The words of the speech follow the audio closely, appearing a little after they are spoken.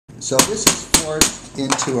So this is forced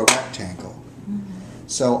into a rectangle.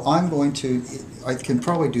 So I'm going to, I can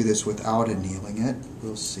probably do this without annealing it.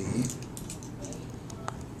 We'll see.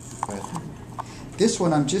 But this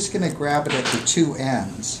one, I'm just going to grab it at the two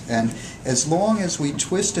ends, and as long as we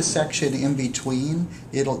twist a section in between,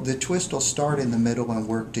 the twist will start in the middle and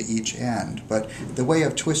work to each end. But the way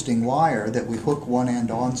of twisting wire, that we hook one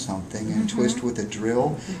end on something and twist with a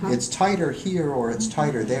drill, it's tighter here or it's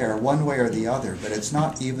tighter there, one way or the other, but it's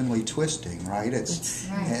not evenly twisting, right?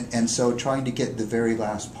 And so trying to get the very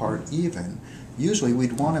last part even. Usually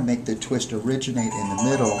we'd want to make the twist originate in the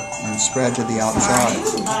middle and spread to the outside.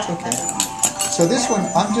 That's okay. So this one,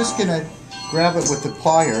 I'm just going to grab it with the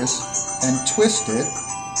pliers and twist it,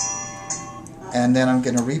 and then I'm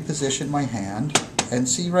going to reposition my hand. And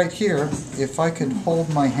see right here, if I could hold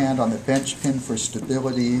my hand on the bench pin for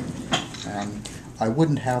stability, I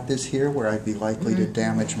wouldn't have this here where I'd be likely to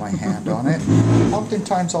damage my hand on it.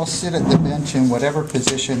 Oftentimes I'll sit at the bench in whatever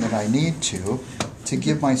position that I need to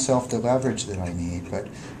give myself the leverage that I need. But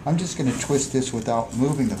I'm just going to twist this without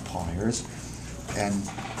moving the pliers and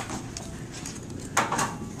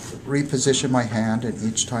reposition my hand, and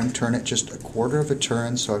each time turn it just a quarter of a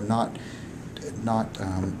turn so I'm not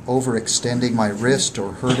overextending my wrist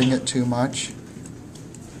or hurting it too much.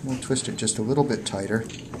 We'll twist it just a little bit tighter.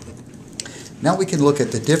 Now we can look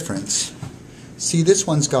at the difference. See, this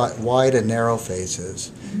one's got wide and narrow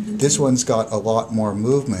faces. This one's got a lot more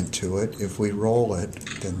movement to it if we roll it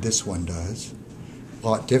than this one does. A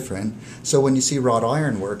lot different. So when you see wrought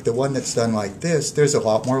iron work, the one that's done like this, there's a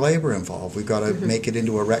lot more labor involved. We've got to make it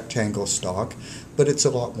into a rectangle stock, but it's a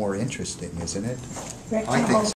lot more interesting, isn't it? I think so.